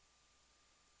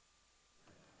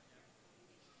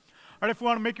All right, if you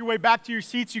want to make your way back to your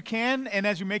seats, you can. And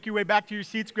as you make your way back to your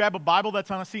seats, grab a Bible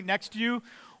that's on a seat next to you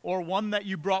or one that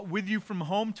you brought with you from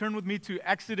home. Turn with me to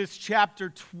Exodus chapter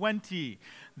 20.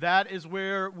 That is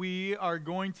where we are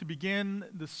going to begin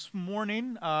this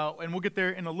morning, and we'll get there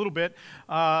in a little bit.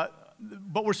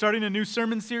 But we're starting a new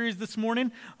sermon series this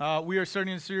morning. We are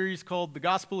starting a series called The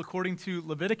Gospel According to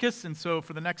Leviticus. And so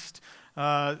for the next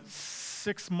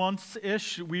 6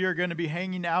 months-ish, we are going to be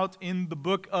hanging out in the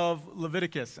book of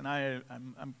Leviticus. And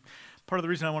I'm part of the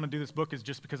reason I want to do this book is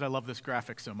just because I love this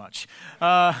graphic so much.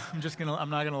 I'm not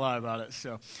going to lie about it.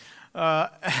 So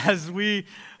as we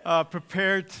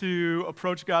prepare to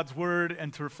approach God's Word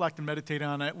and to reflect and meditate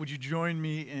on it, would you join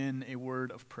me in a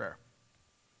word of prayer?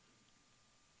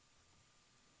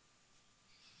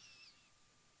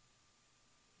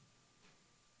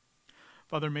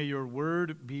 Father, may your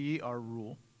word be our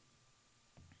rule.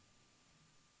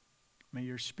 May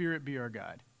your Spirit be our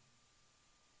guide.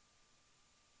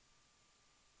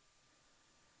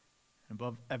 And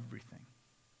above everything,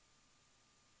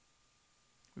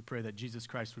 we pray that Jesus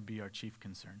Christ would be our chief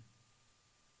concern.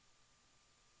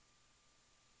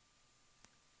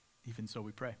 Even so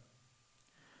we pray.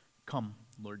 Come,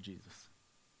 Lord Jesus.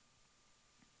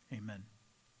 Amen.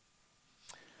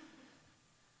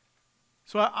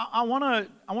 So I want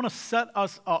to set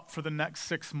us up for the next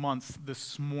 6 months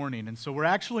this morning. And so we're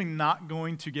actually not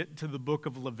going to get to the book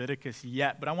of Leviticus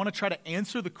yet, but I want to try to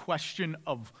answer the question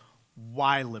of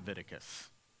why Leviticus,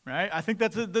 right? I think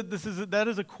that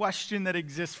is a question that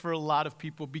exists for a lot of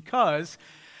people because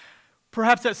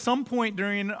perhaps at some point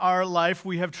during our life,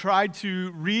 we have tried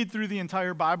to read through the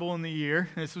entire Bible in the year.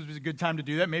 This was a good time to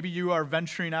do that. Maybe you are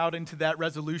venturing out into that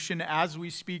resolution as we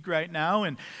speak right now,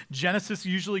 and Genesis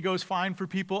usually goes fine for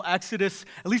people. Exodus,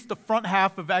 at least the front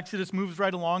half of Exodus, moves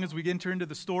right along as we enter into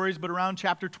the stories, but around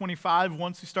chapter 25,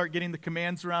 once we start getting the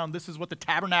commands around, this is what the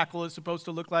tabernacle is supposed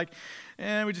to look like,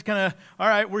 and we just kind of, all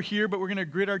right, we're here, but we're going to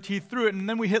grit our teeth through it, and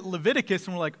then we hit Leviticus,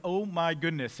 and we're like, oh my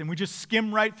goodness, and we just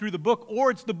skim right through the book,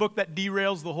 or it's the book that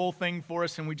derails the whole thing for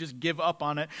us and we just give up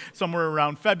on it somewhere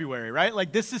around February, right?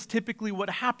 Like this is typically what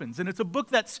happens. And it's a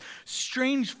book that's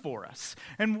strange for us.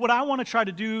 And what I want to try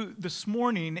to do this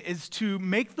morning is to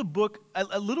make the book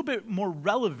a little bit more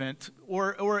relevant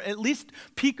or at least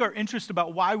pique our interest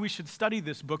about why we should study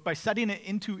this book by setting it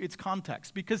into its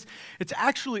context. Because it's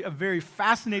actually a very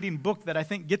fascinating book that I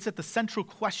think gets at the central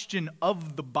question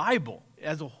of the Bible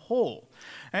as a whole.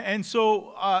 And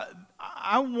so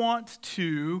I want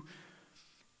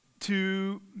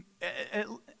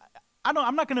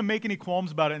I'm not going to make any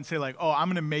qualms about it and say like, oh, I'm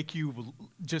going to make you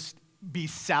just be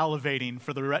salivating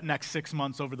for the next 6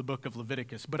 months over the book of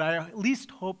Leviticus, but I at least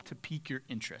hope to pique your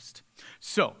interest.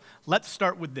 So let's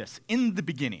start with this. In the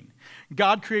beginning,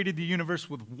 God created the universe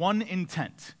with one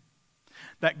intent,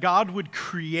 that God would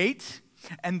create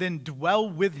and then dwell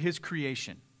with his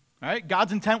creation. All right?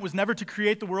 God's intent was never to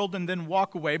create the world and then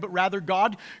walk away, but rather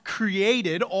God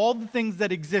created all the things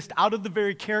that exist out of the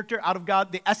very character, out of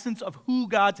God, the essence of who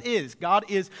God is. God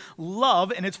is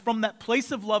love, and it's from that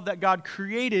place of love that God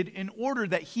created in order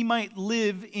that he might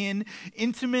live in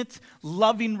intimate,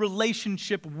 loving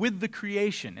relationship with the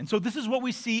creation. And so this is what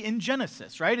we see in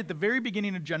Genesis, right? At the very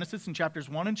beginning of Genesis, in chapters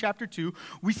 1 and chapter 2,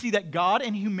 we see that God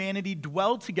and humanity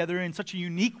dwell together in such a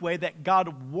unique way that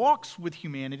God walks with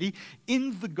humanity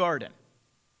in the garden.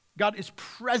 God is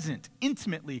present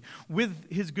intimately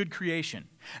with his good creation.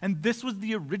 And this was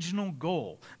the original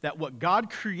goal, that what God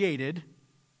created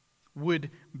would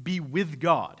be with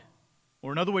God.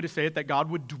 Or another way to say it, that God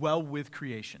would dwell with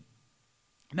creation.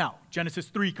 Now, Genesis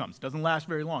 3 comes. Doesn't last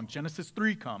very long. Genesis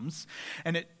 3 comes,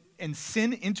 and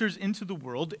sin enters into the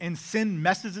world, and sin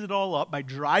messes it all up by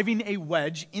driving a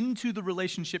wedge into the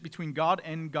relationship between God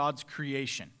and God's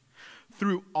creation.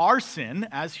 Through our sin,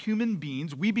 as human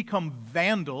beings, we become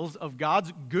vandals of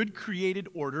God's good created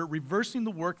order, reversing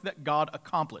the work that God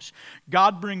accomplished.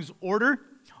 God brings order,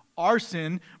 our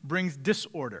sin brings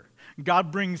disorder.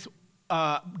 God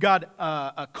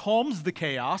calms the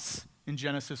chaos in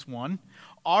Genesis 1.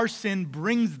 Our sin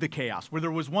brings the chaos. Where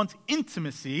there was once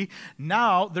intimacy,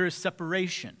 now there is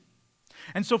separation.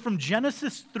 And so from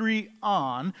Genesis 3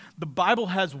 on, the Bible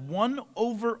has one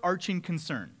overarching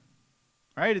concern.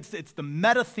 Right? It's the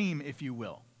meta theme, if you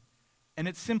will. And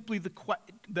it's simply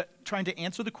trying to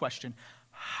answer the question,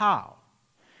 how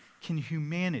can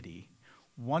humanity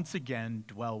once again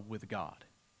dwell with God?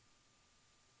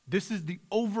 This is the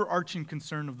overarching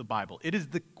concern of the Bible. It is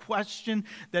the question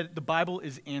that the Bible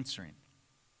is answering.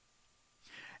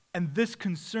 And this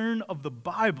concern of the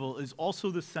Bible is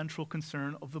also the central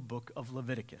concern of the book of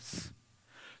Leviticus.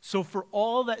 So for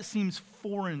all that seems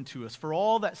foreign to us, for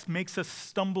all that makes us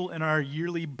stumble in our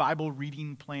yearly Bible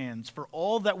reading plans, for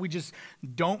all that we just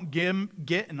don't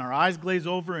get and our eyes glaze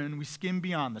over and we skim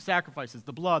beyond, the sacrifices,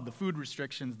 the blood, the food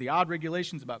restrictions, the odd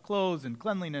regulations about clothes and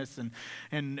cleanliness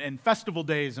and festival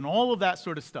days and all of that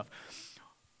sort of stuff,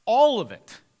 all of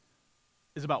it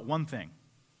is about one thing.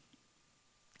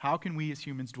 How can we as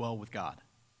humans dwell with God?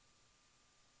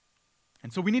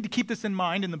 And so we need to keep this in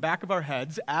mind in the back of our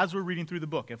heads as we're reading through the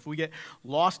book. If we get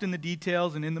lost in the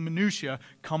details and in the minutia,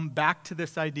 come back to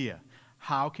this idea.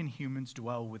 How can humans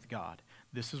dwell with God?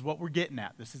 This is what we're getting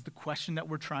at. This is the question that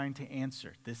we're trying to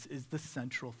answer. This is the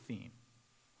central theme.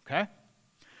 Okay?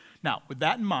 Now, with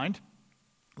that in mind,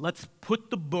 let's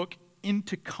put the book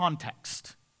into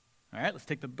context. All right, let's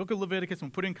take the book of Leviticus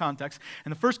and put it in context.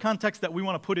 And the first context that we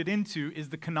want to put it into is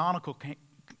the canonical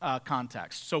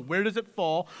context. So where does it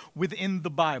fall within the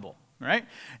Bible, right?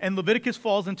 And Leviticus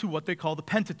falls into what they call the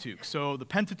Pentateuch. So the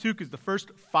Pentateuch is the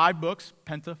first 5 books,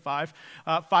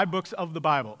 five books of the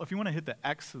Bible. If you want to hit the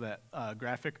X so that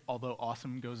graphic, although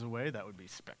awesome, goes away, that would be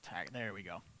spectacular. There we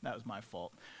go. That was my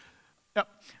fault. Yep.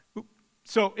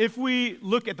 So if we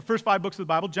look at the first 5 books of the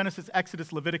Bible, Genesis,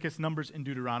 Exodus, Leviticus, Numbers, and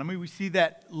Deuteronomy, we see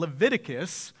that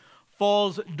Leviticus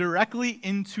falls directly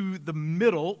into the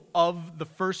middle of the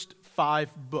first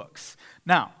 5 books.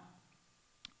 Now,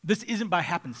 this isn't by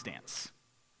happenstance.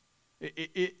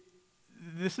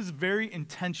 This is very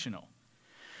intentional.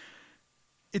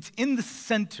 It's in the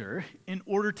center in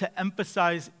order to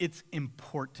emphasize its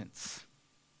importance,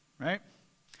 right?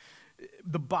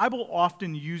 The Bible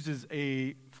often uses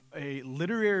a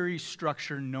literary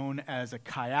structure known as a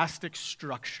chiastic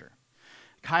structure.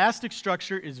 Chiastic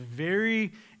structure is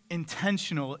very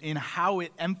intentional in how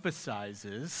it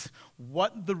emphasizes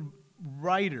what the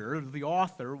writer, the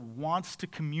author, wants to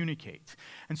communicate.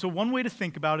 And so one way to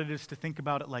think about it is to think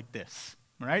about it like this.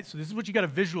 All right, so this is what you got to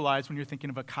visualize when you're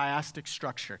thinking of a chiastic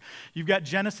structure. You've got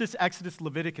Genesis, Exodus,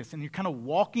 Leviticus, and you're kind of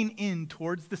walking in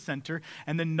towards the center,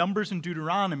 and then Numbers and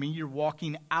Deuteronomy, you're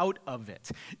walking out of it.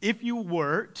 If you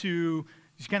were to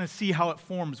just kind of see how it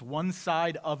forms one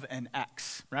side of an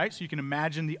X, right? So you can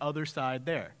imagine the other side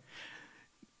there.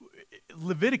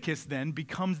 Leviticus then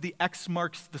becomes the X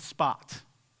marks the spot.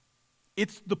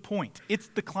 It's the point. It's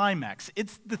the climax.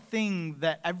 It's the thing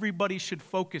that everybody should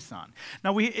focus on.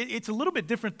 Now, it's a little bit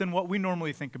different than what we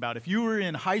normally think about. If you were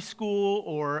in high school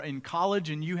or in college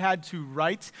and you had to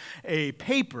write a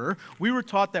paper, we were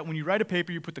taught that when you write a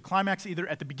paper, you put the climax either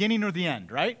at the beginning or the end,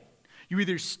 right? You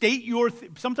either state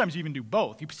sometimes you even do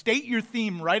both. You state your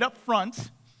theme right up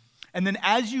front, and then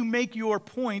as you make your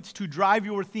points to drive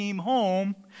your theme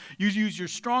home, you use your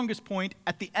strongest point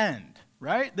at the end.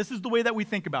 Right? This is the way that we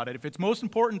think about it. If it's most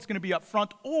important, it's going to be up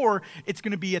front, or it's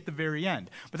going to be at the very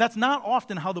end. But that's not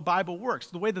often how the Bible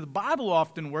works. The way that the Bible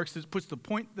often works is it puts the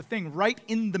thing right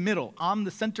in the middle, on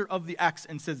the center of the X,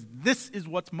 and says, this is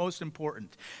what's most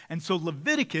important. And so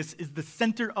Leviticus is the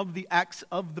center of the X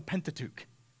of the Pentateuch.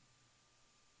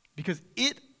 Because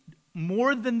it,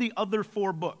 more than the other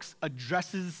 4 books,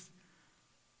 addresses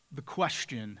the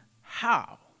question,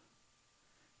 how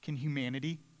can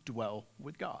humanity dwell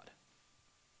with God?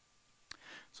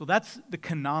 So that's the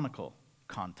canonical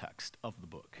context of the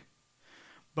book.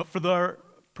 But for our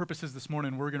purposes this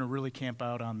morning, we're going to really camp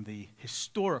out on the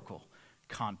historical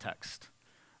context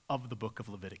of the book of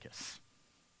Leviticus.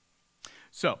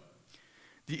 So,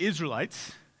 the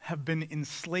Israelites have been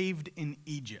enslaved in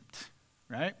Egypt,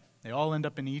 right? They all end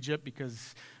up in Egypt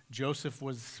because Joseph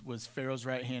was Pharaoh's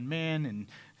right-hand man, and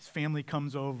his family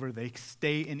comes over. They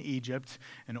stay in Egypt,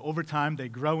 and over time they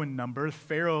grow in number.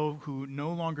 Pharaoh, who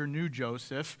no longer knew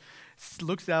Joseph,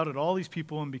 looks out at all these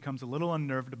people and becomes a little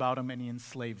unnerved about them, and he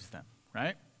enslaves them,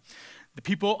 right? The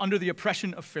people under the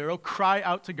oppression of Pharaoh cry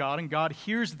out to God, and God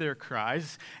hears their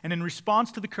cries. And in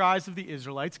response to the cries of the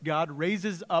Israelites, God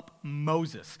raises up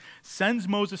Moses, sends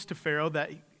Moses to Pharaoh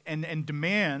and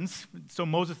demands, so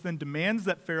Moses then demands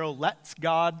that Pharaoh lets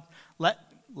God's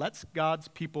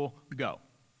people go.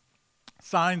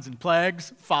 Signs and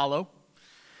plagues follow,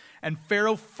 and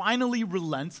Pharaoh finally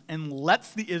relents and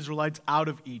lets the Israelites out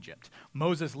of Egypt.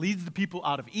 Moses leads the people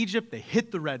out of Egypt. They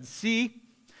hit the Red Sea.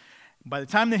 By the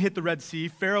time they hit the Red Sea,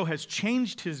 Pharaoh has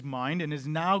changed his mind and has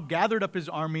now gathered up his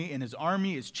army, and his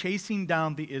army is chasing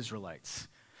down the Israelites.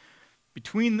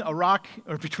 Between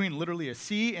literally a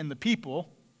sea and the people,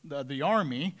 the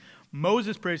army,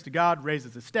 Moses prays to God,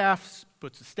 raises a staff,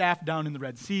 puts the staff down in the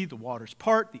Red Sea, the waters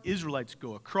part, the Israelites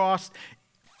go across,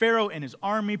 Pharaoh and his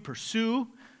army pursue,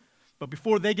 but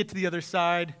before they get to the other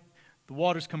side, the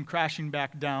waters come crashing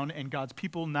back down, and God's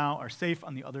people now are safe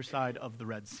on the other side of the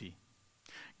Red Sea.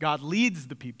 God leads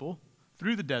the people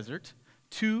through the desert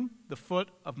to the foot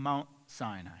of Mount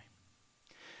Sinai.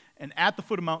 And at the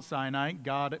foot of Mount Sinai,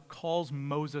 God calls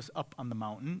Moses up on the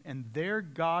mountain, and there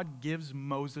God gives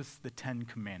Moses the 10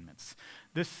 Commandments.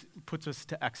 This puts us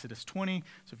to Exodus 20,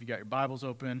 so if you got your Bibles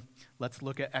open, let's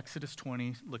look at Exodus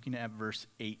 20, looking at verse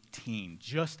 18,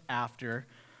 just after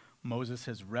Moses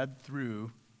has read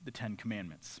through the 10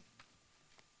 Commandments.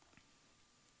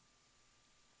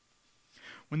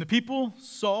 When the people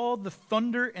saw the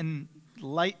thunder and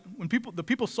the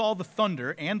people saw the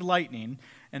thunder and lightning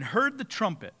and heard the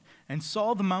trumpet and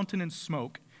saw the mountain in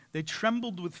smoke, they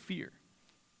trembled with fear.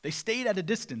 They stayed at a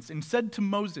distance and said to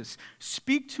Moses,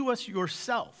 "Speak to us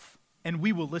yourself, and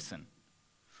we will listen.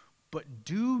 But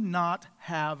do not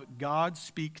have God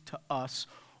speak to us,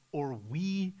 or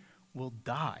we will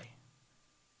die."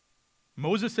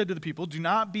 Moses said to the people, "Do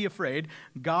not be afraid.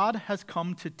 God has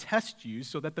come to test you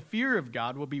so that the fear of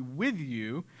God will be with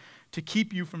you to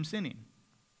keep you from sinning."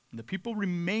 And the people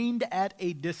remained at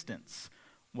a distance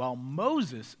while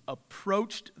Moses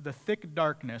approached the thick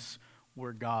darkness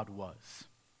where God was.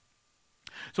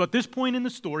 So at this point in the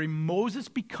story, Moses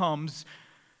becomes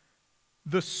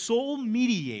the sole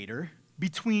mediator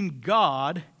between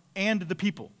God and the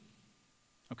people.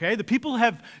 Okay, the people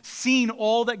have seen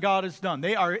all that God has done.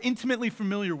 They are intimately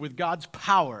familiar with God's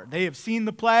power. They have seen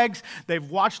the plagues. They've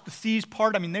watched the seas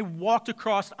part. They walked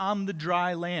across on the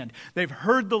dry land. They've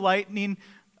heard the lightning.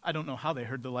 I don't know how they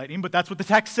heard the lightning, but that's what the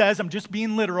text says. I'm just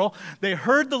being literal. They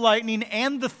heard the lightning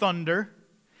and the thunder,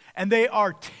 and they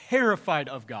are terrified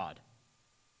of God.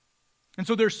 And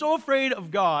so they're so afraid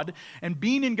of God and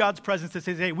being in God's presence that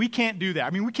says, hey, we can't do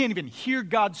that. We can't even hear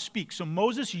God speak. So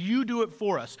Moses, you do it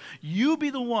for us. You be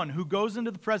the one who goes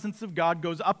into the presence of God,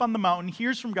 goes up on the mountain,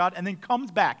 hears from God, and then comes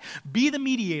back. Be the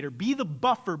mediator. Be the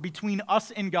buffer between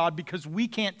us and God because we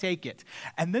can't take it.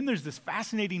 And then there's this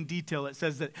fascinating detail that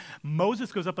says that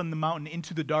Moses goes up on the mountain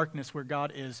into the darkness where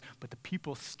God is, but the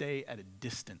people stay at a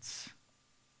distance.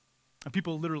 And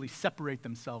people literally separate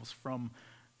themselves from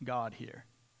God here.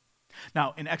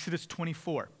 Now, in Exodus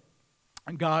 24,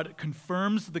 God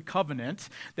confirms the covenant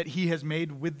that he has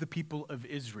made with the people of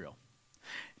Israel.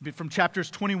 From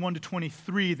chapters 21 to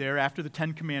 23 there, after the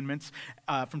 10 Commandments,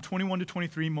 from 21 to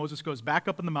 23, Moses goes back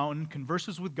up on the mountain,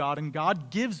 converses with God, and God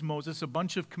gives Moses a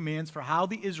bunch of commands for how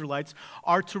the Israelites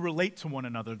are to relate to one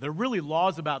another. They're really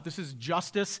laws about this is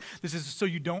justice. This is so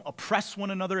you don't oppress one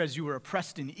another as you were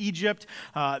oppressed in Egypt.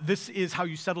 This is how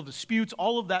you settle disputes.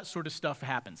 All of that sort of stuff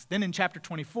happens. Then in chapter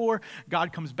 24,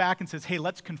 God comes back and says, hey,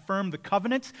 let's confirm the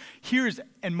covenant.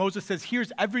 And Moses says,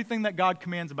 here's everything that God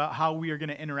commands about how we are going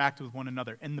to interact with one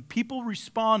another. And the people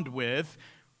respond with,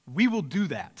 we will do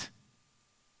that.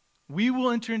 We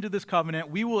will enter into this covenant.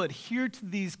 We will adhere to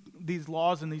these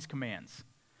laws and these commands.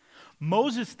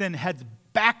 Moses then heads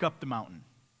back up the mountain.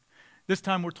 This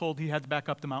time we're told he heads back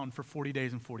up the mountain for 40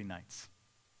 days and 40 nights.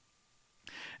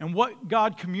 And what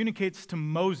God communicates to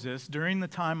Moses during the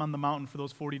time on the mountain for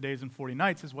those 40 days and 40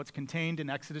 nights is what's contained in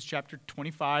Exodus chapter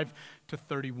 25 to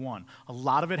 31. A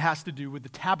lot of it has to do with the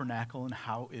tabernacle and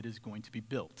how it is going to be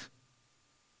built.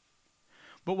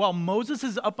 But while Moses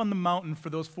is up on the mountain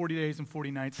for those 40 days and 40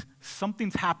 nights,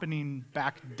 something's happening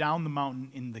back down the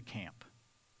mountain in the camp.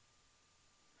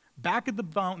 Back at the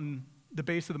mountain, the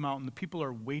base of the mountain, the people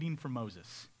are waiting for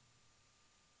Moses.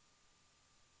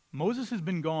 Moses has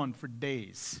been gone for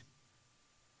days,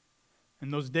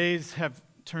 and those days have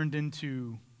turned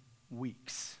into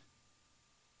weeks.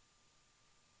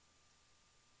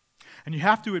 And you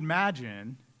have to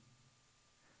imagine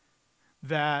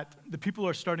that the people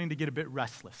are starting to get a bit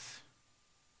restless.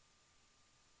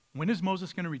 When is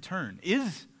Moses going to return?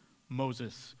 Is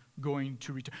Moses going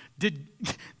to return?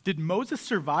 Did Moses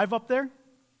survive up there?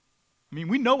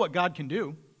 We know what God can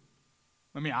do.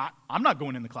 I'm not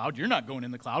going in the cloud. You're not going in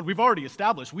the cloud. We've already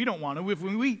established we don't want to.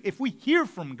 If we hear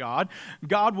from God,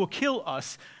 God will kill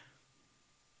us.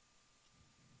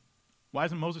 Why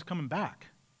isn't Moses coming back?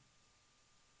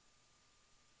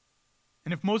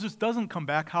 And if Moses doesn't come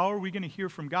back, how are we going to hear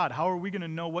from God? How are we going to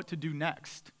know what to do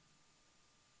next?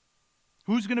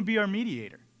 Who's going to be our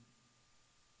mediator?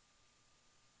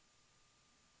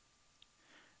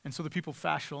 And so the people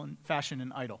fashion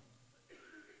an idol.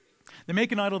 They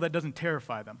make an idol that doesn't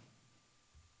terrify them.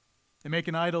 They make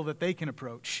an idol that they can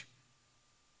approach.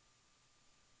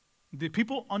 The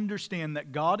people understand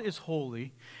that God is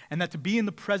holy and that to be in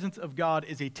the presence of God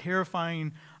is a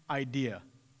terrifying idea.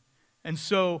 And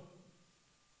so,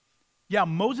 yeah,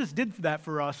 Moses did that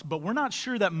for us, but we're not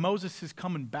sure that Moses is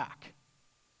coming back.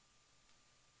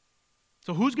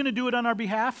 So who's going to do it on our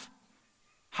behalf?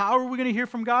 How are we going to hear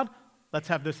from God? Let's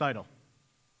have this idol.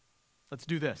 Let's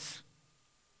do this.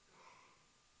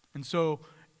 And so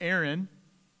Aaron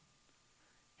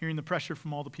hearing the pressure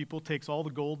from all the people, takes all the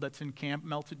gold that's in camp,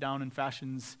 melts it down, and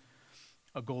fashions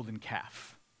a golden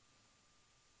calf.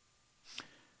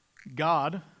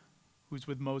 God, who's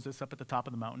with Moses up at the top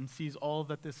of the mountain, sees all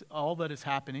that is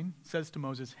happening, says to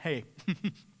Moses, hey,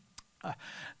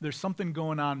 there's something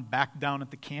going on back down at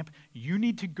the camp. You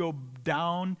need to go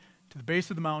down to the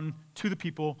base of the mountain to the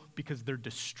people because they're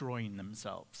destroying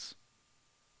themselves.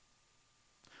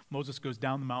 Moses goes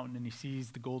down the mountain and he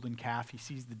sees the golden calf. He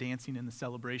sees the dancing and the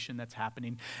celebration that's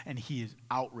happening, and he is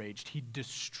outraged. He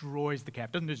destroys the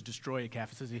calf. Doesn't just destroy a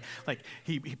calf. It says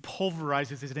he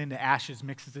pulverizes it into ashes,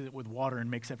 mixes it with water, and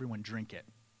makes everyone drink it.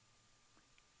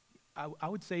 I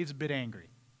would say he's a bit angry,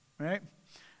 right?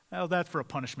 Well, that's for a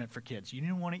punishment for kids. You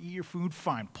didn't want to eat your food?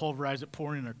 Fine. Pulverize it,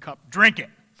 pour it in a cup, drink it,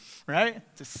 right?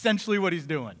 It's essentially what he's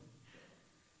doing.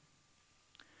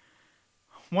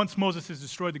 Once Moses has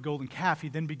destroyed the golden calf, he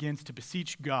then begins to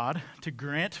beseech God to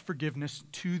grant forgiveness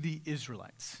to the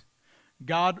Israelites.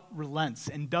 God relents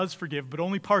and does forgive, but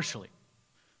only partially.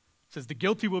 It says the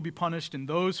guilty will be punished, and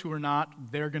those who are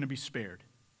not, they're going to be spared.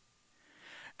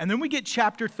 And then we get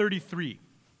chapter 33,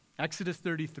 Exodus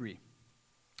 33.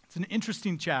 It's an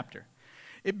interesting chapter.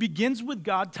 It begins with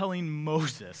God telling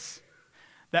Moses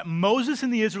that Moses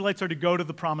and the Israelites are to go to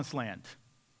the promised land.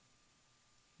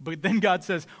 But then God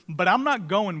says, but I'm not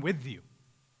going with you.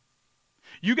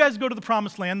 You guys go to the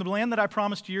promised land, the land that I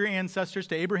promised to your ancestors,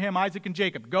 to Abraham, Isaac, and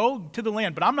Jacob. Go to the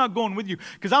land, but I'm not going with you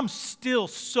because I'm still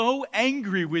so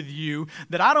angry with you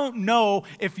that I don't know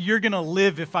if you're going to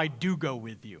live if I do go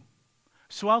with you.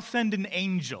 So I'll send an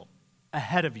angel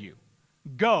ahead of you.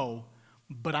 Go,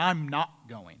 but I'm not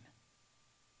going.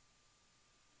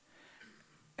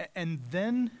 And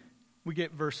then we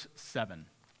get verse 7.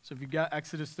 So if you've got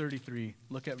Exodus 33,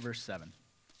 look at verse 7.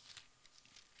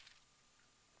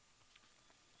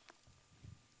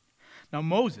 Now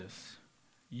Moses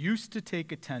used to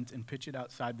take a tent and pitch it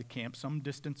outside the camp some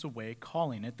distance away,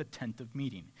 calling it the tent of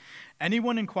meeting.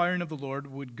 Anyone inquiring of the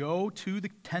Lord would go to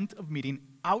the tent of meeting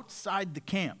outside the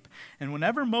camp. And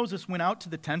whenever Moses went out to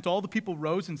the tent, all the people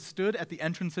rose and stood at the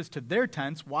entrances to their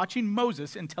tents, watching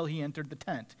Moses until he entered the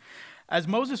tent. As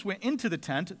Moses went into the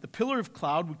tent, the pillar of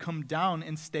cloud would come down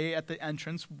and stay at the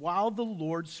entrance while the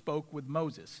Lord spoke with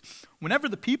Moses. Whenever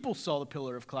the people saw the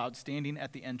pillar of cloud standing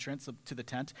at the entrance to the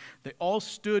tent, they all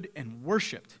stood and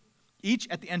worshiped, each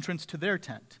at the entrance to their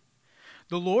tent.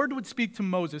 The Lord would speak to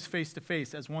Moses face to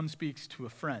face as one speaks to a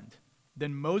friend.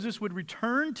 Then Moses would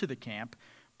return to the camp,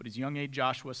 but his young aide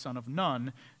Joshua, son of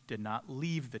Nun, did not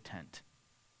leave the tent.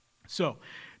 So,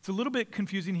 it's a little bit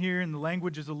confusing here, and the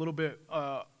language is a little bit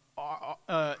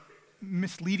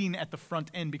misleading at the front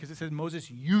end because it says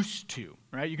Moses used to,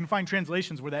 right? You can find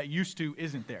translations where that used to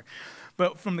isn't there.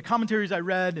 But from the commentaries I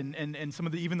read and some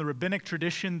of even the rabbinic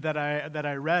tradition that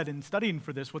I read in studying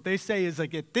for this, what they say is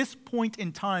like at this point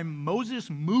in time,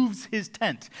 Moses moves his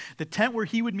tent. The tent where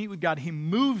he would meet with God, he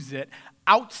moves it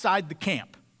outside the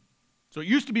camp. So it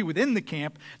used to be within the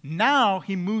camp. Now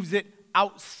he moves it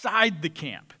outside the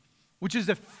camp, which is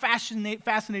a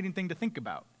fascinating thing to think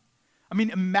about. I mean,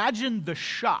 imagine the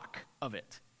shock of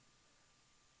it.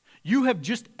 You have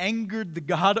just angered the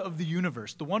God of the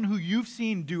universe, the one who you've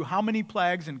seen do how many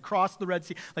plagues and cross the Red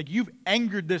Sea. Like, you've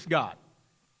angered this God.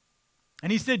 And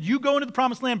he said, you go into the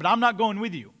promised land, but I'm not going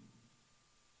with you.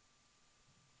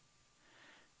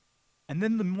 And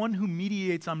then the one who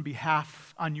mediates on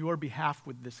your behalf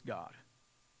with this God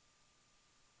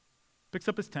picks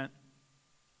up his tent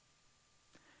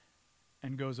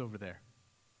and goes over there.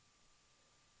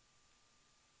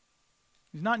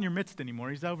 He's not in your midst anymore.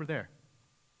 He's over there.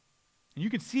 And you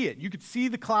can see it. You could see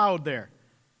the cloud there.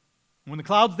 When the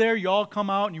cloud's there, you all come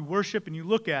out and you worship and you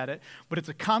look at it, but it's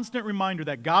a constant reminder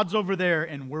that God's over there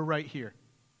and we're right here.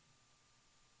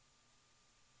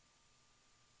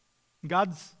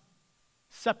 God's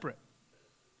separate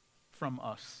from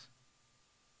us.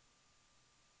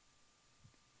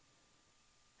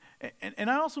 And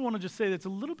I also want to just say that it's a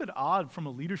little bit odd from a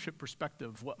leadership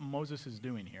perspective what Moses is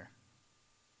doing here.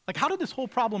 Like, how did this whole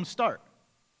problem start?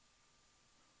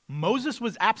 Moses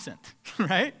was absent,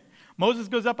 right? Moses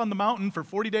goes up on the mountain for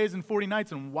 40 days and 40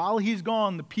 nights, and while he's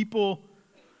gone, the people,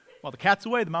 while the cat's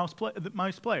away, the mouse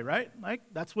play, right? Like,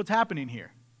 that's what's happening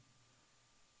here.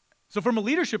 So from a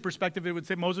leadership perspective, it would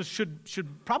say Moses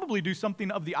should probably do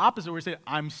something of the opposite, where he said,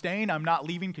 I'm staying, I'm not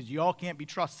leaving, because you all can't be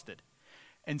trusted.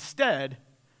 Instead,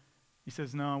 he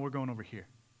says, no, we're going over here.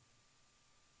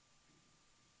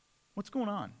 What's going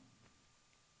on?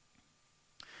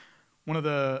 One of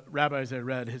the rabbis I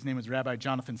read, his name was Rabbi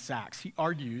Jonathan Sachs. He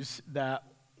argues that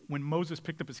when Moses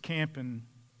picked up his tent and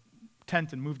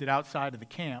moved it outside of the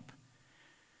camp,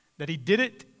 that he did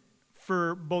it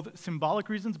for both symbolic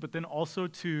reasons, but then also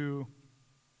to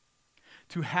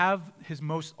have his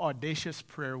most audacious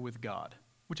prayer with God,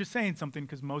 which is saying something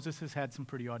because Moses has had some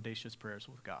pretty audacious prayers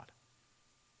with God.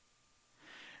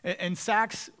 And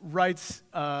Sachs writes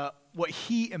what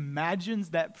he imagines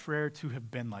that prayer to have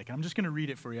been like. And I'm just going to read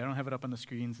it for you. I don't have it up on the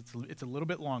screens. It's a little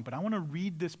bit long, but I want to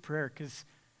read this prayer because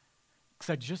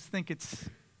I just think it's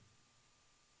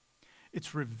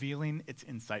revealing, it's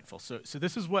insightful. So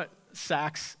this is what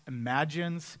Sachs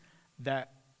imagines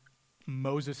that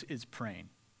Moses is praying.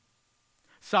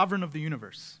 Sovereign of the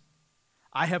universe,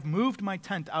 I have moved my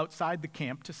tent outside the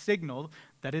camp to signal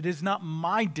that it is not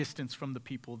my distance from the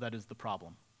people that is the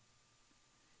problem.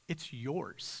 It's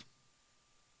yours.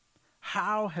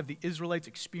 How have the Israelites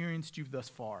experienced you thus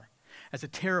far? As a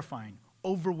terrifying,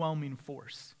 overwhelming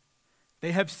force.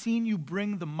 They have seen you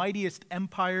bring the mightiest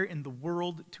empire in the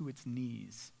world to its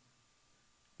knees.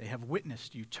 They have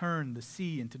witnessed you turn the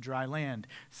sea into dry land,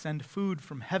 send food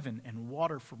from heaven and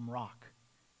water from rock.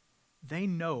 They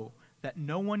know that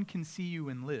no one can see you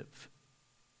and live,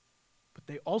 but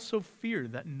they also fear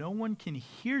that no one can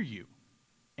hear you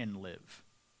and live.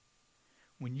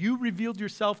 When you revealed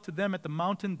yourself to them at the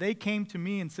mountain, they came to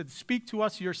me and said, "Speak to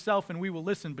us yourself and we will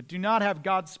listen, but do not have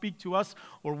God speak to us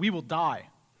or we will die."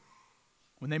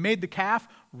 When they made the calf,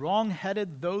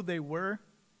 wrong-headed though they were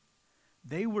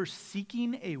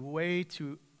seeking a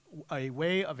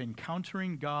way of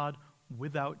encountering God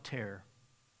without terror.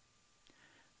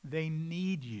 They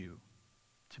need you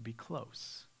to be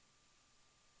close.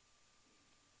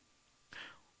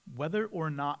 Whether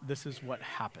or not this is what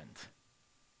happened,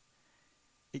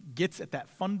 it gets at that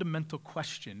fundamental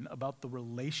question about the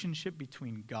relationship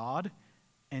between God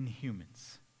and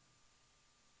humans.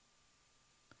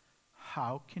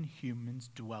 How can humans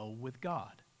dwell with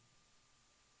God?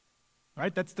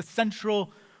 Right? That's the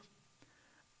central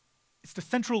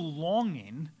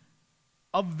longing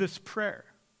of this prayer.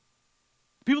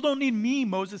 People don't need me,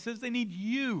 Moses says, they need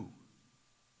you.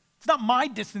 It's not my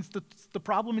distance that's the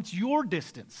problem, it's your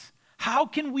distance. How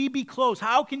can we be close?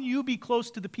 How can you be close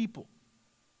to the people?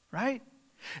 Right?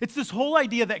 It's this whole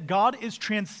idea that God is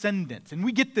transcendent, and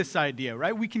we get this idea,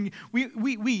 right? We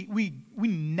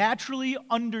naturally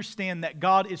understand that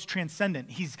God is transcendent.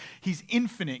 He's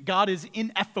infinite. God is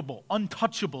ineffable,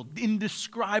 untouchable,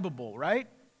 indescribable, right?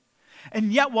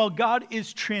 And yet, while God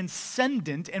is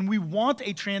transcendent, and we want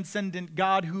a transcendent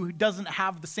God who doesn't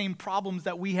have the same problems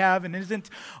that we have and isn't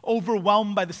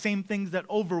overwhelmed by the same things that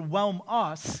overwhelm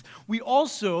us, we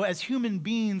also, as human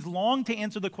beings, long to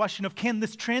answer the question of, can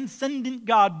this transcendent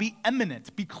God be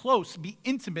immanent, be close, be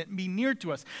intimate, be near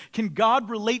to us? Can God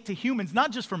relate to humans,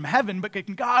 not just from heaven, but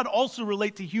can God also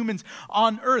relate to humans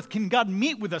on earth? Can God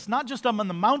meet with us, not just on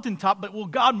the mountaintop, but will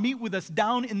God meet with us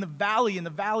down in the valley, in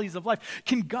the valleys of life?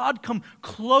 Can God come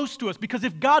close to us? Because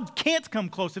if God can't come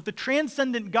close, if the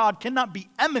transcendent God cannot be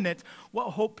immanent,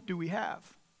 what hope do we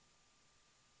have?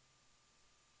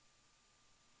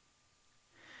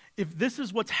 If this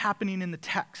is what's happening in the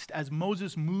text, as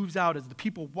Moses moves out, as the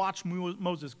people watch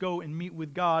Moses go and meet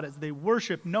with God, as they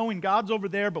worship, knowing God's over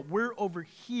there, but we're over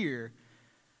here,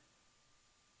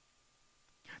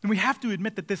 then we have to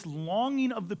admit that this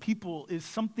longing of the people is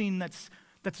something that's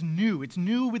new. It's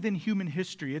new within human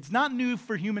history. It's not new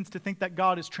for humans to think that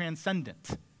God is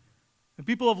transcendent. The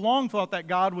people have long thought that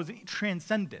God was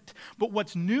transcendent. But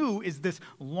what's new is this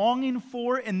longing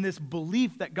for and this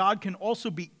belief that God can also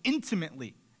be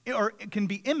intimately, or can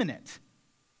be immanent.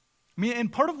 I mean,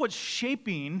 and part of what's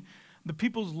shaping the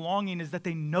people's longing is that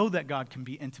they know that God can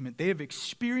be intimate. They have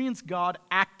experienced God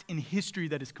act in history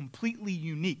that is completely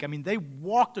unique. I mean, they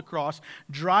walked across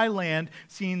dry land,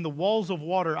 seeing the walls of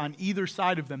water on either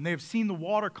side of them. They have seen the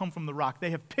water come from the rock. They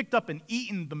have picked up and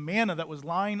eaten the manna that was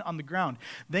lying on the ground.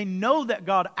 They know that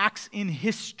God acts in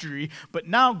history, but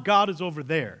now God is over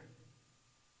there.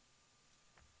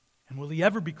 And will he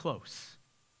ever be close?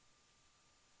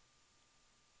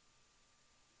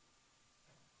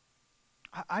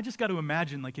 I just got to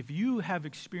imagine, like, if you have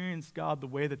experienced God the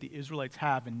way that the Israelites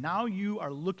have, and now you are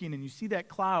looking and you see that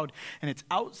cloud and it's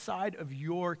outside of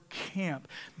your camp,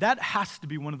 that has to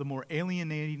be one of the more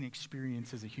alienating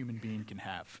experiences a human being can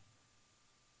have.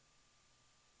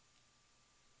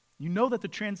 You know that the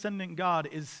transcendent God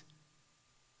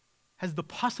has the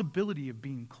possibility of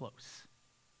being close.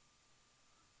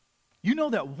 You know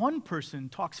that one person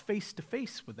talks face to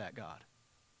face with that God.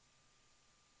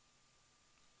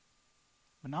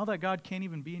 But now that God can't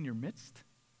even be in your midst?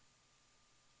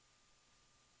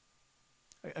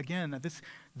 Again,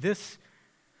 this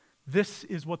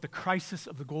is what the crisis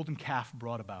of the golden calf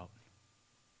brought about.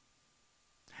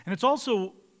 And it's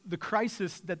also the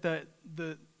crisis that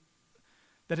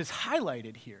that is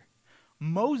highlighted here.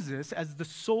 Moses, as the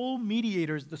sole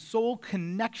mediator, is the sole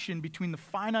connection between the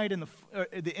finite and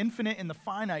the infinite and the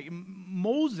finite.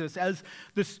 Moses as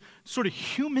this sort of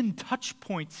human touch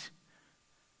point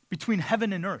between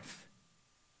heaven and earth.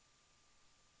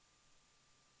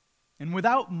 And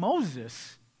without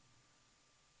Moses,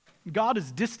 God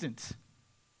is distant.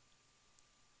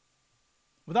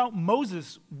 Without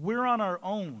Moses, we're on our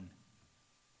own.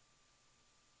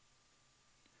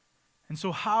 And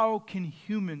so how can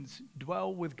humans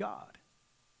dwell with God?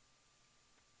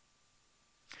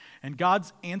 And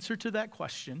God's answer to that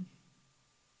question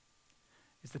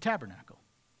is the tabernacle.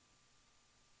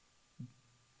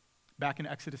 Back in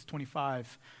Exodus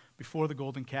 25, before the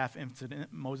golden calf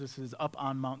incident, Moses is up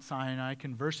on Mount Sinai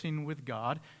conversing with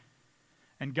God.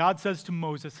 And God says to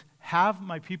Moses, "Have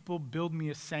my people build me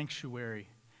a sanctuary,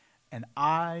 and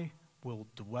I will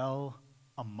dwell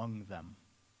among them."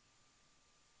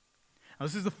 Now,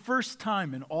 this is the first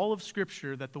time in all of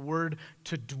Scripture that the word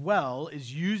to dwell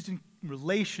is used in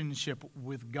relationship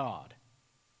with God.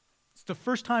 It's the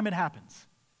first time it happens.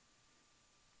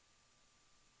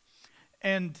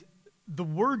 And the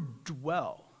word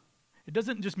dwell, it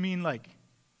doesn't just mean like,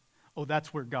 oh,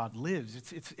 that's where God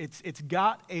lives. It's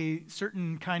got a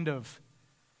certain kind of,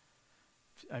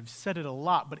 I've said it a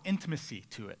lot, but intimacy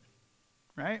to it,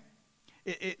 right?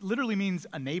 It literally means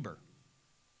a neighbor.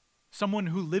 Someone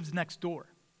who lives next door.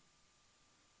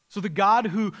 So the God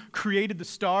who created the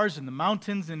stars and the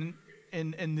mountains and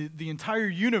the entire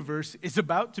universe is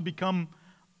about to become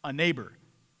a neighbor.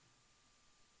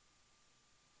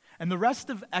 And the rest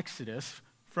of Exodus,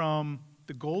 from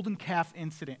the golden calf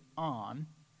incident on,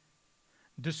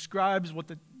 describes what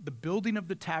the building of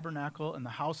the tabernacle and the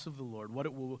house of the Lord, what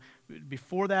it will,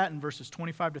 before that in verses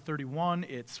 25 to 31,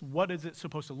 it's what is it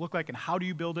supposed to look like and how do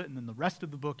you build it, and then the rest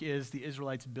of the book is the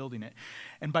Israelites building it.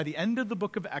 And by the end of the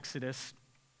book of Exodus,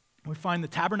 we find the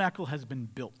tabernacle has been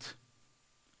built,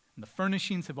 and the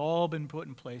furnishings have all been put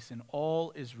in place, and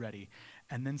all is ready.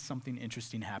 And then something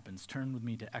interesting happens. Turn with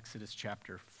me to Exodus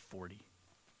chapter 40.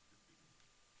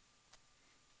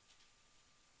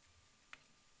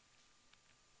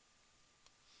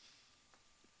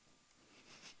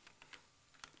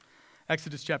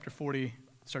 Exodus chapter 40,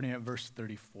 starting at verse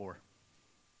 34.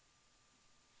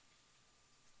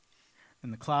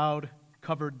 And the cloud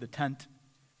covered the tent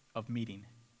of meeting,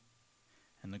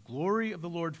 and the glory of the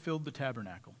Lord filled the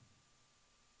tabernacle.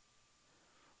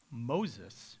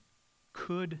 Moses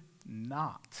could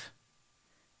not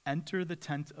enter the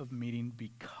tent of meeting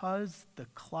because the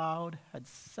cloud had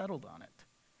settled on it,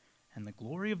 and the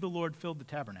glory of the Lord filled the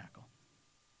tabernacle.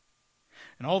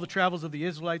 And all the travels of the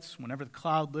Israelites, whenever the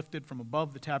cloud lifted from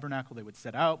above the tabernacle, they would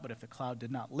set out. But if the cloud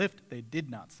did not lift, they did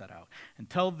not set out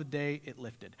until the day it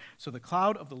lifted. So the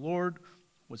cloud of the Lord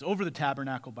was over the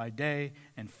tabernacle by day,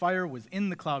 and fire was in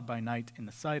the cloud by night in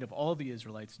the sight of all the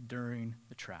Israelites during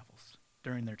their travels.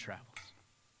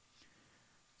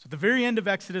 So at the very end of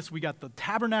Exodus, we got the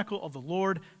tabernacle of the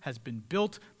Lord has been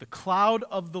built. The cloud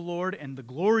of the Lord and the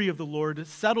glory of the Lord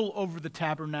settle over the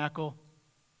tabernacle.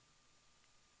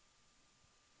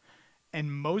 And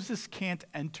Moses can't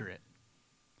enter it.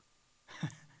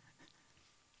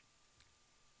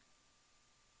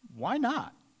 Why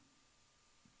not?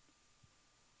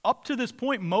 Up to this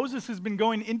point, Moses has been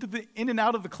going in and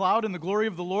out of the cloud and the glory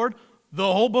of the Lord the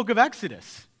whole book of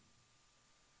Exodus.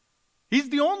 He's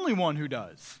the only one who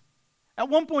does. At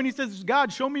one point he says,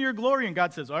 God, show me your glory. And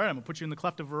God says, all right, I'm going to put you in the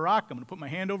cleft of a rock. I'm going to put my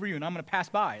hand over you and I'm going to pass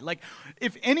by. Like,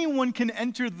 if anyone can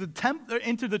enter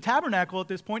the tabernacle at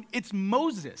this point, it's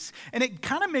Moses. And it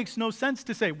kind of makes no sense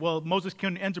to say, well, Moses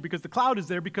couldn't enter because the cloud is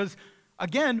there, because,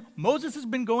 again, Moses has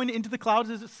been going into the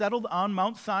clouds as it settled on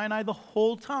Mount Sinai the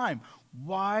whole time.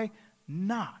 Why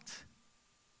not?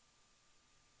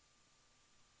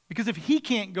 Because if he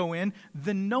can't go in,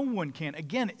 then no one can.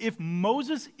 Again, if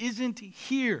Moses isn't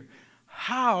here,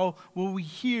 how will we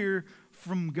hear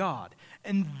from God?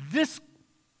 And this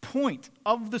point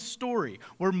of the story,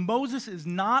 where Moses is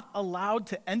not allowed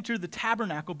to enter the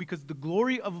tabernacle because the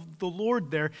glory of the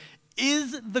Lord there,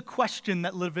 is the question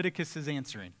that Leviticus is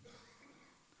answering.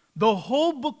 The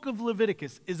whole book of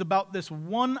Leviticus is about this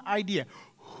one idea.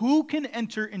 Who can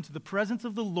enter into the presence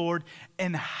of the Lord,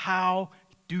 and how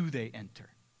do they enter?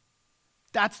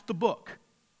 That's the book.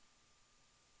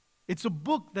 It's a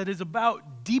book that is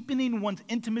about deepening one's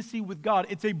intimacy with God.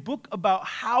 It's a book about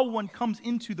how one comes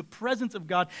into the presence of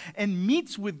God and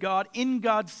meets with God in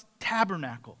God's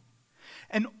tabernacle.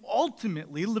 And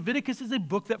ultimately, Leviticus is a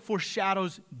book that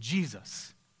foreshadows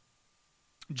Jesus.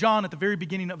 John, at the very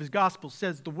beginning of his gospel,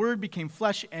 says, the Word became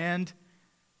flesh and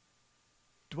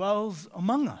dwells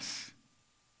among us.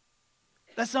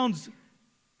 That sounds,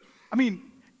 I mean,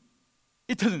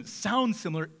 it doesn't sound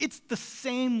similar. It's the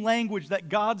same language that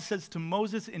God says to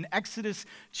Moses in Exodus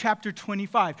chapter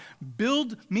 25.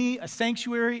 Build me a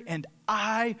sanctuary and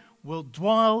I will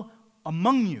dwell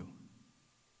among you.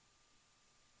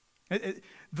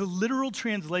 The literal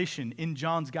translation in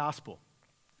John's gospel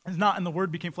is not, and the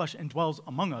word became flesh and dwells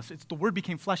among us. It's the word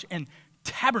became flesh and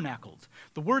tabernacled.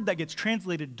 The word that gets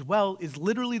translated dwell is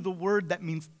literally the word that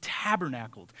means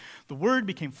tabernacled. The word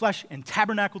became flesh and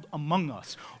tabernacled among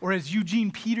us. Or as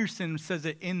Eugene Peterson says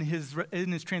it in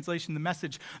his translation, The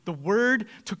Message, the word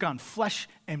took on flesh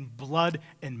and blood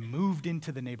and moved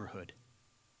into the neighborhood.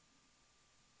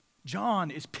 John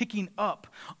is picking up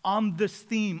on this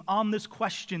theme, on this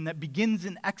question that begins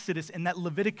in Exodus and that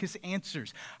Leviticus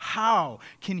answers. How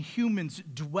can humans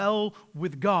dwell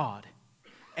with God?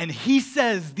 And he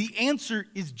says the answer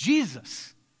is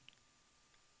Jesus.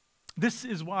 This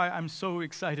is why I'm so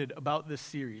excited about this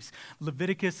series.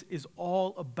 Leviticus is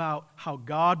all about how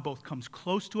God both comes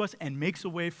close to us and makes a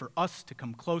way for us to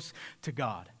come close to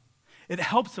God. It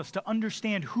helps us to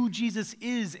understand who Jesus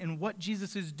is and what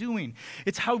Jesus is doing.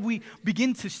 It's how we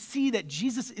begin to see that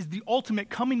Jesus is the ultimate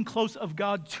coming close of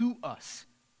God to us.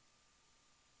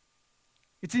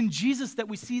 It's in Jesus that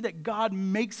we see that God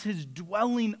makes his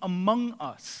dwelling among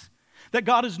us. That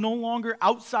God is no longer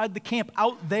outside the camp,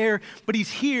 out there, but he's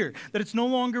here. That it's no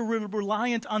longer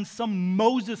reliant on some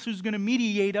Moses who's going to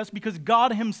mediate us, because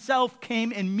God himself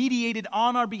came and mediated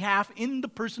on our behalf in the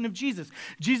person of Jesus.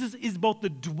 Jesus is both the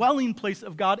dwelling place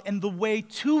of God and the way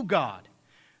to God.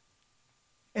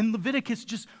 And Leviticus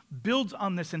just builds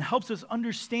on this and helps us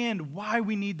understand why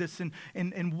we need this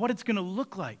and what it's going to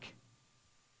look like.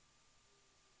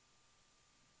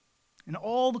 And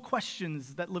all the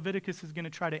questions that Leviticus is going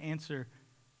to try to answer,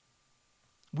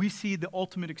 we see the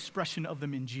ultimate expression of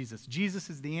them in Jesus. Jesus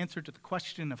is the answer to the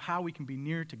question of how we can be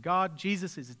near to God.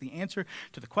 Jesus is the answer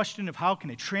to the question of how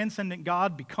can a transcendent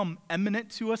God become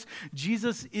eminent to us.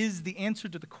 Jesus is the answer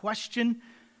to the question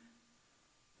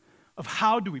of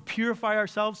how do we purify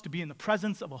ourselves to be in the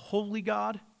presence of a holy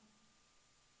God.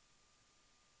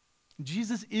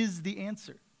 Jesus is the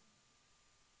answer.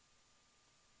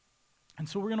 And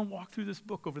so we're going to walk through this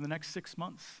book over the next 6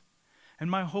 months.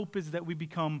 And my hope is that we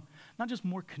become not just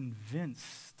more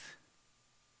convinced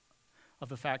of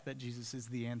the fact that Jesus is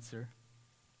the answer,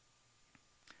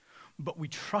 but we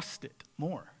trust it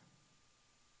more.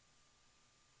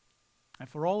 And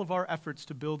for all of our efforts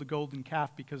to build a golden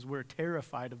calf because we're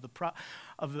terrified of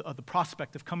the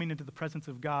prospect of coming into the presence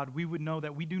of God, we would know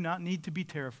that we do not need to be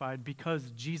terrified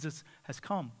because Jesus has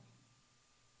come.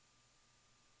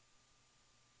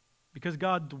 Because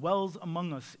God dwells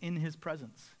among us in his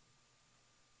presence.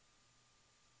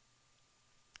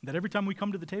 That every time we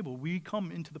come to the table, we come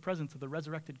into the presence of the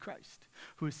resurrected Christ,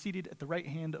 who is seated at the right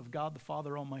hand of God the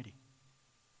Father Almighty.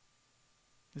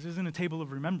 This isn't a table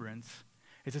of remembrance.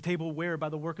 It's a table where, by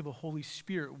the work of the Holy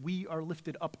Spirit, we are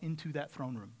lifted up into that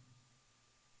throne room.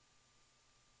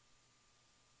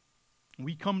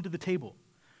 We come to the table,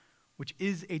 which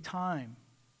is a time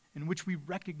in which we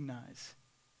recognize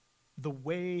the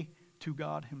way to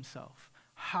God himself.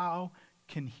 How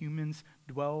can humans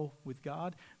dwell with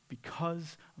God?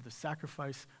 Because of the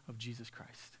sacrifice of Jesus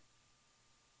Christ.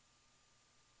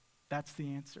 That's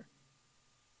the answer.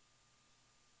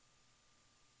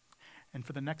 And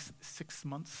for the next 6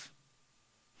 months,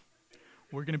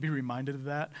 we're going to be reminded of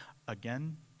that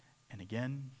again and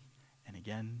again and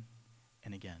again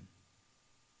and again.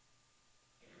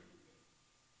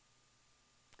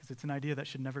 Because it's an idea that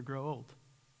should never grow old.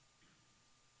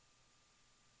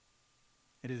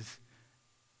 It is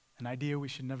an idea we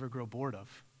should never grow bored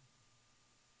of.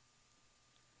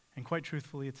 And quite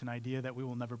truthfully, it's an idea that we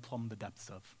will never plumb the depths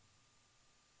of.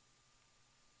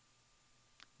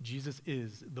 Jesus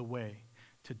is the way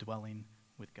to dwelling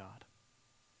with God.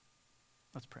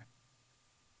 Let's pray.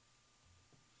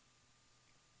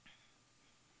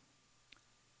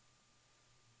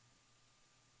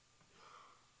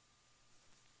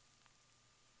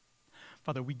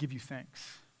 Father, we give you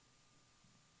thanks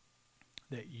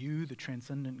that you, the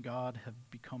transcendent God, have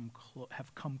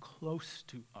come close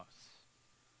to us.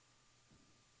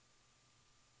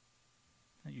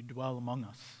 That you dwell among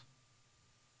us.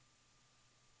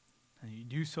 And you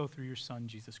do so through your Son,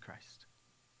 Jesus Christ.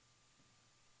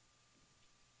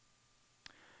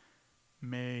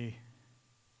 May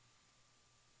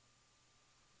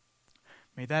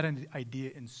that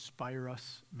idea inspire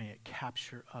us. May it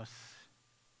capture us.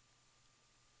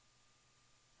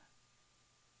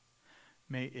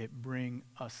 May it bring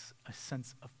us a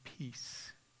sense of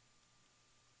peace.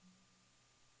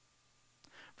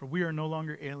 For we are no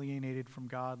longer alienated from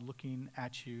God, looking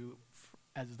at you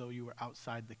as though you were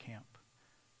outside the camp.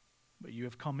 But you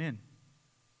have come in,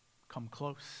 come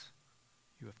close,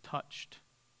 you have touched.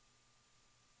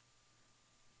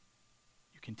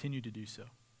 You continue to do so.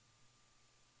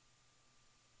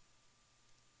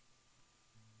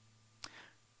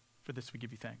 For this we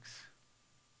give you thanks.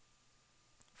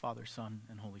 Father, Son,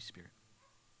 and Holy Spirit.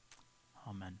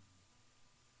 Amen.